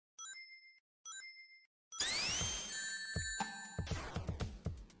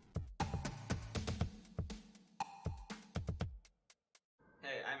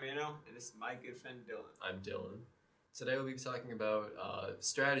I'm Reno, and this is my good friend Dylan. I'm Dylan. Today we'll be talking about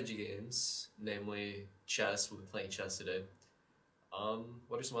strategy games, namely chess. We'll be playing chess today.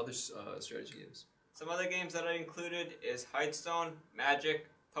 What are some other strategy games? Some other games that I included is Hearthstone, Magic,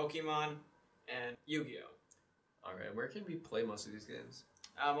 Pokemon, and Yu-Gi-Oh! Alright, where can we play most of these games?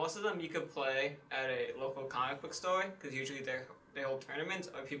 Most of them you could play at a local comic book store, because usually they hold tournaments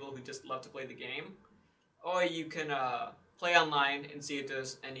of people who just love to play the game. Or you can play online and see if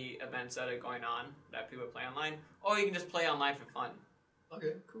there's any events that are going on that people play online. Or you can just play online for fun.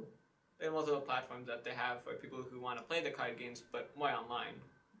 Okay, cool. There are multiple platforms that they have for people who want to play the card games, but more online.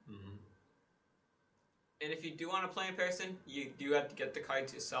 Mm-hmm. And if you do want to play in person, you do have to get the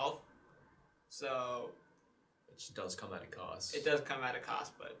cards yourself. So Which does come at a cost. it does come at a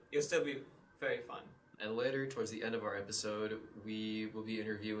cost, but it'll still be very fun. And later, towards the end of our episode, we will be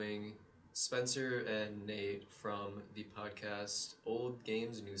interviewing Spencer and Nate from the podcast Old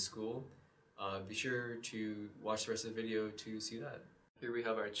Games New School. Be sure to watch the rest of the video to see that. Here we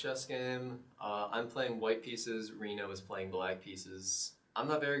have our chess game. I'm playing white pieces, Reno is playing black pieces. I'm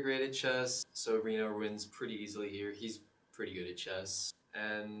not very great at chess, so Reno wins pretty easily here. He's pretty good at chess.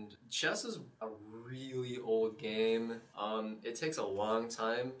 And chess is a really old game. It takes a long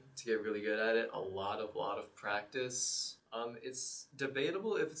time to get really good at it, a lot of practice. It's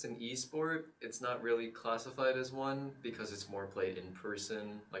debatable if it's an esport. It's not really classified as one because it's more played in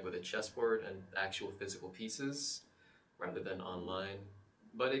person, like with a chessboard and actual physical pieces, rather than online.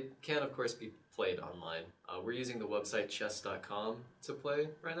 But it can, of course, be played online. We're using the website chess.com to play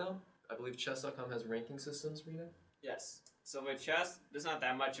right now. I believe chess.com has ranking systems, Rita? Yes. So with chess, there's not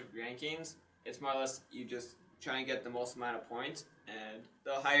that much of rankings. It's more or less you just try and get the most amount of points. And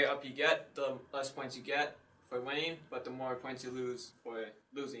the higher up you get, the less points you get for winning, but the more points you lose for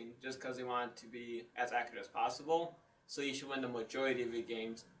losing, just because they want it to be as accurate as possible. So you should win the majority of your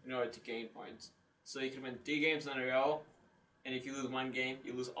games in order to gain points. So you can win 3 games in a row, and if you lose one game,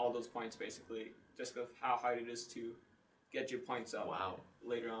 you lose all those points basically, just because of how hard it is to get your points up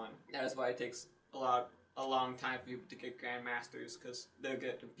later on. That's why it takes a long time for people to get grandmasters, because they'll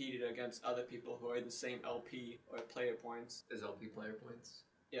get competed against other people who are in the same LP or player points. Is LP player points?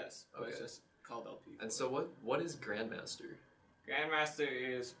 Yes, but it's just called LP. And so what is Grandmaster? Grandmaster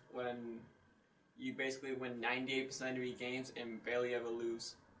is when you basically win 98% of your games and barely ever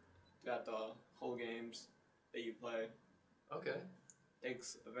lose throughout the whole games that you play. Okay.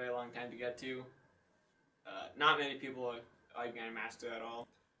 Takes a very long time to get to. Not many people are Grandmaster at all.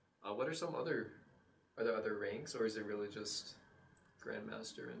 What are some other... Are there other ranks, or is it really just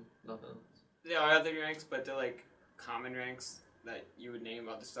Grandmaster and nothing else? There are other ranks, but they're like common ranks that you would name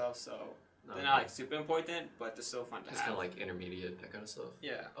other stuff, so they're not like super important, but they're still fun to have. It's kind of like intermediate, that kind of stuff?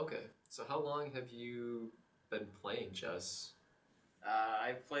 Yeah. Okay. So how long have you been playing chess?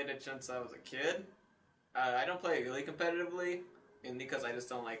 I've played it since I was a kid. I don't play it really competitively, and because I just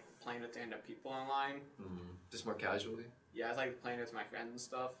don't like playing with random people online. Just more casually? Yeah, I like playing with my friends and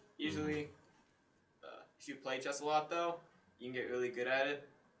stuff. Usually, if you play chess a lot though, you can get really good at it.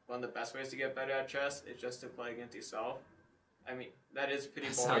 One of the best ways to get better at chess is just to play against yourself. I mean, that is pretty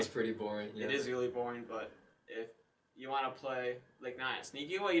boring. Sounds pretty boring, yeah. It is really boring, but if you want to play, like not in a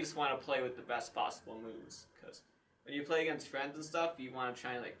sneaky way, you just want to play with the best possible moves. Because when you play against friends and stuff, you want to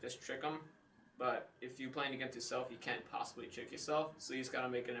try and like just trick them. But if you're playing against yourself, you can't possibly trick yourself. So you just got to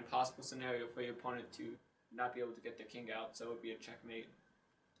make an impossible scenario for your opponent to not be able to get their king out, so it would be a checkmate.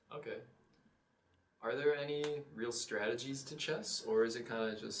 Okay. Are there any real strategies to chess, or is it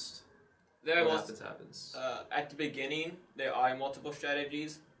kind of just what happens? At the beginning, there are multiple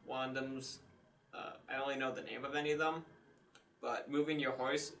strategies. One of them's, I don't really know the name of any of them, but moving your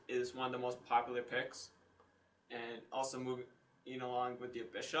horse is one of the most popular picks. And also moving along with your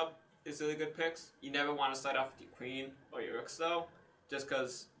bishop is really good picks. You never want to start off with your queen or your rooks though, just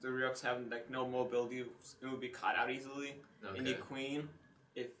because the rooks have like no mobility, it would be caught out easily. Okay. And your queen,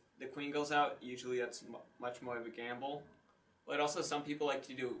 if the queen goes out, usually that's much more of a gamble. But also some people like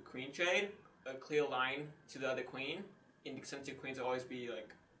to do queen trade, a clear line to the other queen, and since your queens will always be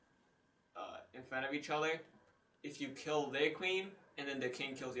like in front of each other, if you kill their queen and then the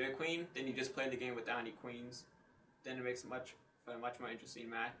king kills your queen, then you just play the game without any queens. Then it makes for a much more interesting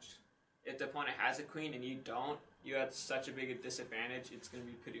match. If the opponent has a queen and you don't, you have such a big disadvantage, it's going to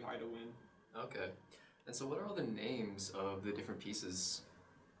be pretty hard to win. Okay. And so what are all the names of the different pieces?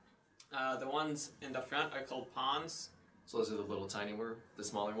 The ones in the front are called pawns. So those are the little tiny the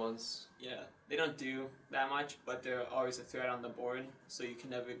smaller ones? Yeah, they don't do that much, but they're always a threat on the board, so you can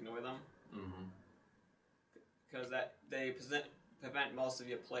never ignore them. Because they prevent most of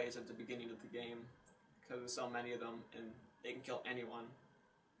your plays at the beginning of the game, because there's so many of them, and they can kill anyone.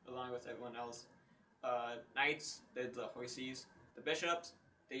 along with everyone else. Knights, they're the horsies. The bishops,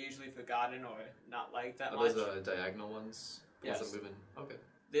 they're usually forgotten or not liked that much. Are those diagonal ones? The ones Yes. that move in? Okay.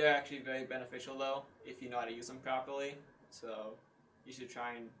 They're actually very beneficial though, if you know how to use them properly. So you should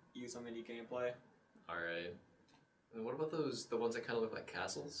try and use them in your gameplay. Alright. And what about the ones that kind of look like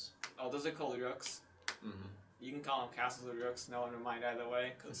castles? Oh, those are called rooks. Mm-hmm. You can call them castles or rooks, no one will mind either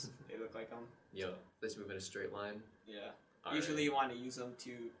way, because they look like them. Yeah. They just move in a straight line. Yeah. All Usually right. you want to use them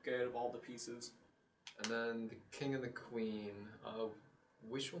to get rid of all the pieces. And then the king and the queen.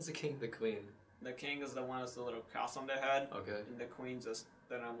 Which one's the king and the queen? The king is the one with the little cross on their head, Okay. and the queen's just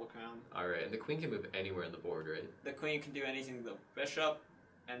the normal crown. Alright, and the queen can move anywhere on the board, right? The queen can do anything the bishop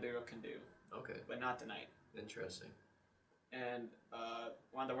and the rook can do, Okay. but not the knight. Interesting. And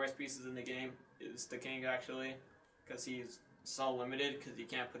one of the worst pieces in the game is the king, actually, because he's so limited because you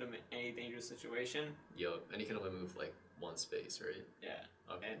can't put him in any dangerous situation. Yup, and he can only move like one space, right? Yeah.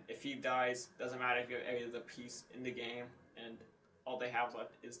 Okay. And if he dies, doesn't matter if you have any other piece in the game, and all they have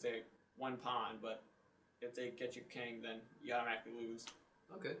left is their one pawn, but if they get your king, then you automatically lose.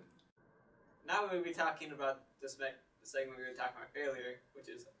 Okay. Now we'll be talking about the segment we were talking about earlier, which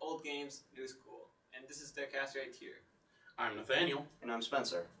is old games, new school. And this is their cast right here. I'm Nathaniel. And I'm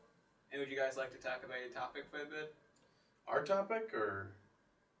Spencer. And would you guys like to talk about your topic for a bit? Our topic, or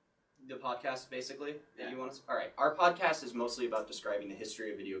The podcast, basically, that Yeah. you want to... All right, our podcast is mostly about describing the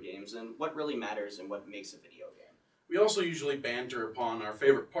history of video games and what really matters and what makes a video game. we also usually banter upon our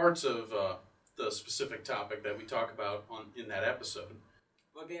favorite parts of the specific topic that we talk about in that episode.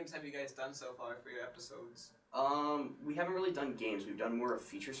 What games have you guys done so far for your episodes? We haven't really done games. We've done more of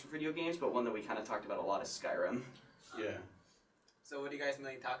features for video games, but one that we kind of talked about a lot is Skyrim. Yeah. So what do you guys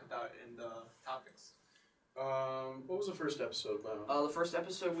mainly talk about in the topics? What was the first episode about? The first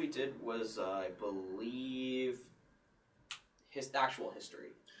episode we did was, I believe, the actual history.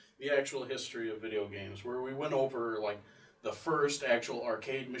 The actual history of video games, where we went over like the first actual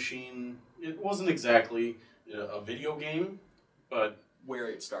arcade machine. It wasn't exactly a video game, but Where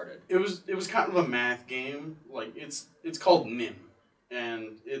it started. it was kind of a math game. Like it's called NIM,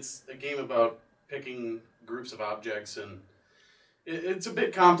 and it's a game about picking groups of objects, and it's a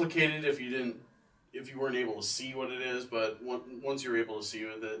bit complicated if you weren't able to see what it is. But once you're able to see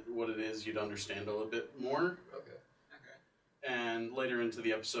what it is, you'd understand a little bit more. Okay. Okay. And later into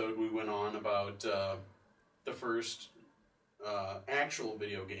the episode, we went on about the first actual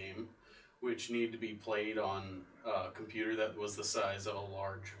video game, which needed to be played on a computer that was the size of a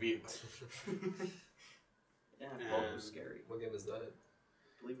large vehicle. Yeah, well, it was scary. What game is that?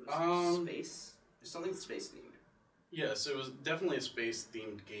 I believe it was space. It was something space-themed. Yes, it was definitely a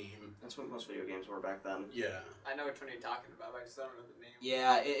space-themed game. That's what most video games were back then. Yeah. I know which one you're talking about, but I just don't know the name.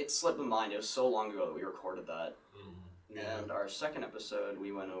 Yeah, it slipped my mind. It was so long ago that we recorded that. Yeah. And our second episode,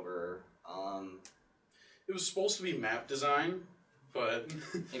 we went over, It was supposed to be map design, but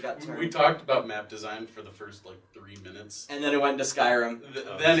it got turned. we talked about map design for the first, 3 minutes. And then it went to Skyrim.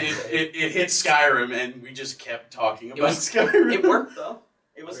 Then it hit Skyrim, and we just kept talking about was- Skyrim. It worked, though.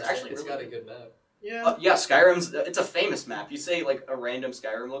 It was actually It's really got a good map. Yeah. Yeah, Skyrim's, it's a famous map. You say, a random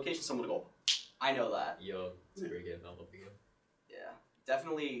Skyrim location, someone will go, I know that. Yo, it's a great game. I love the game. Yeah.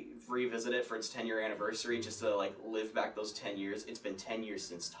 Definitely revisit it for its 10-year anniversary, just to, live back those 10 years. It's been 10 years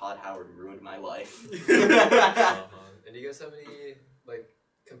since Todd Howard ruined my life. And do you guys have any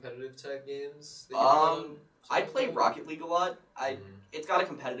competitive type games? That I play Rocket League a lot. Mhm. It's got a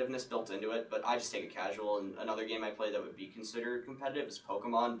competitiveness built into it, but I just take it casual. And another game I play that would be considered competitive is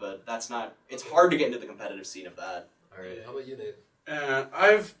Pokemon, but that's not. It's hard to get into the competitive scene of that. All right. How about you, Nate?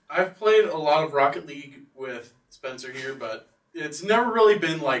 I've played a lot of Rocket League with Spencer here, but it's never really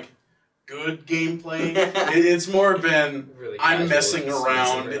been good gameplay. It's more been Really I'm casual, messing just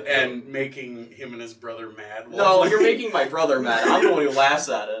around messing around. and making him and his brother mad. No, you're making my brother mad. I'm the one who laughs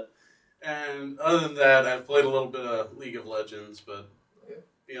at it. And other than that, I've played a little bit of League of Legends, but Okay.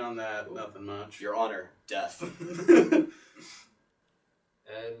 beyond that, nothing much. Your Honor, death.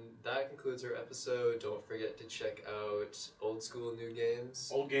 And that concludes our episode. Don't forget to check out Old School New Games.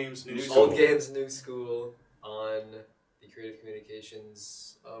 Old games, new New school. Old Games New School on the Creative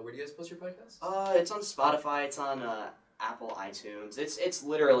Communications. Where do you guys post your podcast? It's on Spotify. It's on Apple iTunes. It's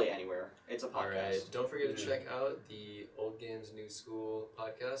literally anywhere. It's a podcast. Alright, don't forget to Mhm. check out the Old Games New School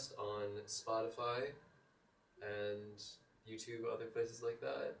podcast on Spotify and YouTube, other places like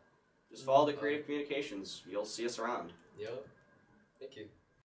that. Just follow the Creative Communications. You'll see us around. Yep. Thank you.